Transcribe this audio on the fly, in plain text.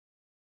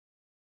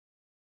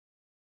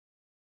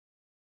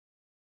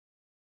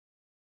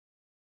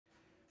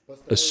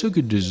A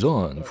circuit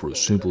design for a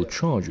simple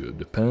charger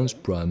depends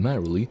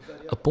primarily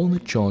upon the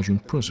charging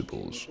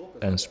principles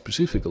and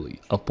specifically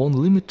upon the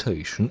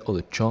limitation of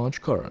the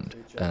charge current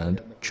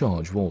and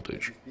charge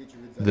voltage.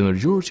 The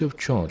majority of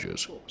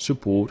chargers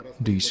support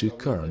DC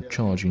current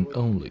charging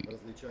only.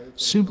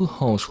 Simple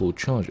household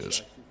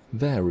chargers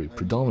vary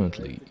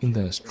predominantly in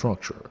their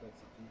structure.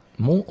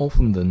 More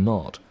often than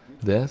not,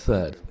 they are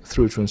fed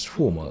through a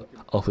transformer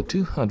of a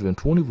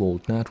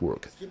 220-volt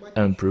network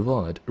and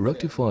provide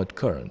rectified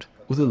current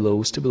with a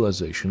low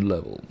stabilization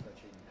level.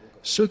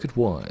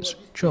 Circuit-wise,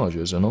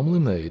 chargers are normally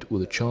made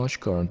with a charge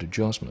current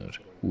adjustment,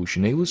 which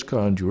enables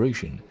current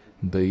duration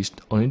based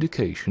on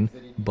indication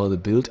by the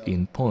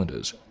built-in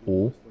pointers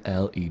or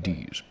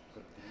LEDs.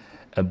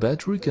 A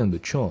battery can be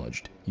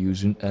charged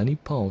using any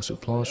power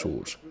supply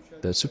source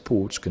that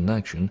supports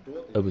connection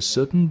of a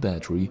certain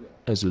battery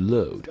as a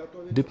load,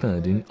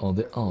 depending on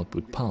the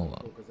output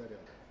power.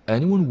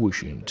 Anyone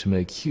wishing to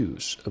make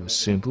use of a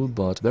simple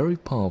but very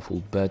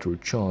powerful battery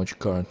charge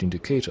current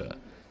indicator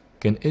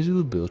can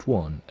easily build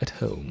one at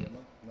home.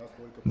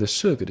 The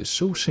circuit is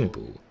so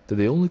simple that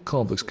the only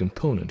complex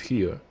component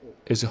here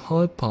is a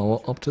high-power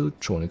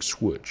optoelectronic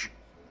switch.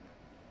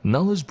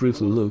 Now let's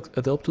briefly look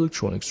at the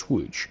optoelectronic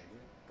switch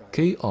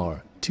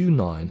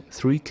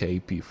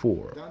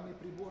KR293KP4.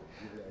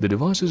 The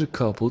device is a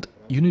coupled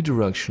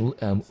unidirectional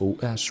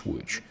MOS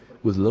switch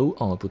with low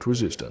output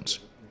resistance.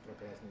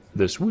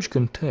 The switch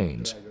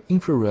contains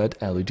infrared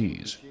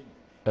LEDs,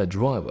 a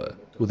driver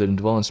with an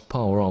advanced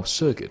power-off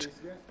circuit,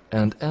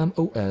 and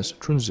MOS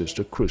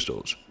transistor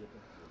crystals.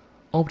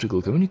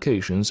 Optical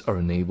communications are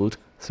enabled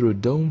through a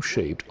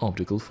dome-shaped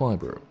optical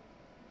fiber.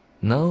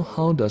 Now,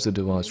 how does the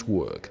device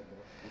work?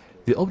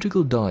 The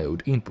optical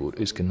diode input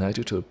is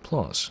connected to the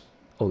plus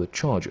of the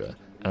charger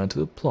and to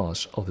the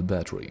plus of the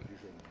battery.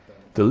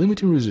 The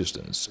limiting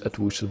resistance at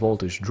which the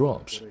voltage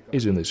drops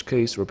is in this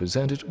case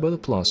represented by the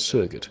plus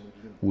circuit,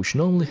 which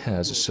normally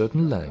has a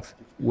certain length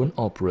when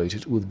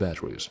operated with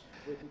batteries.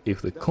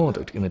 If the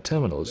contact in the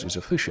terminals is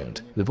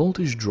sufficient, the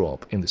voltage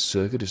drop in the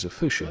circuit is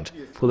sufficient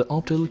for the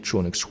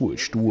optoelectronic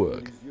switch to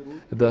work.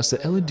 Thus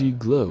the LED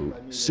glow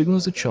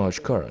signals the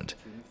charge current,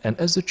 and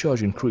as the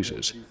charge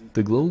increases,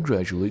 the glow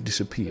gradually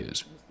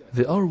disappears.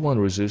 The R1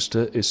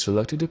 resistor is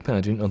selected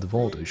depending on the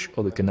voltage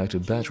of the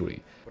connected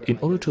battery in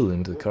order to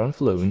limit the current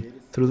flowing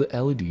through the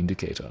LED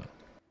indicator.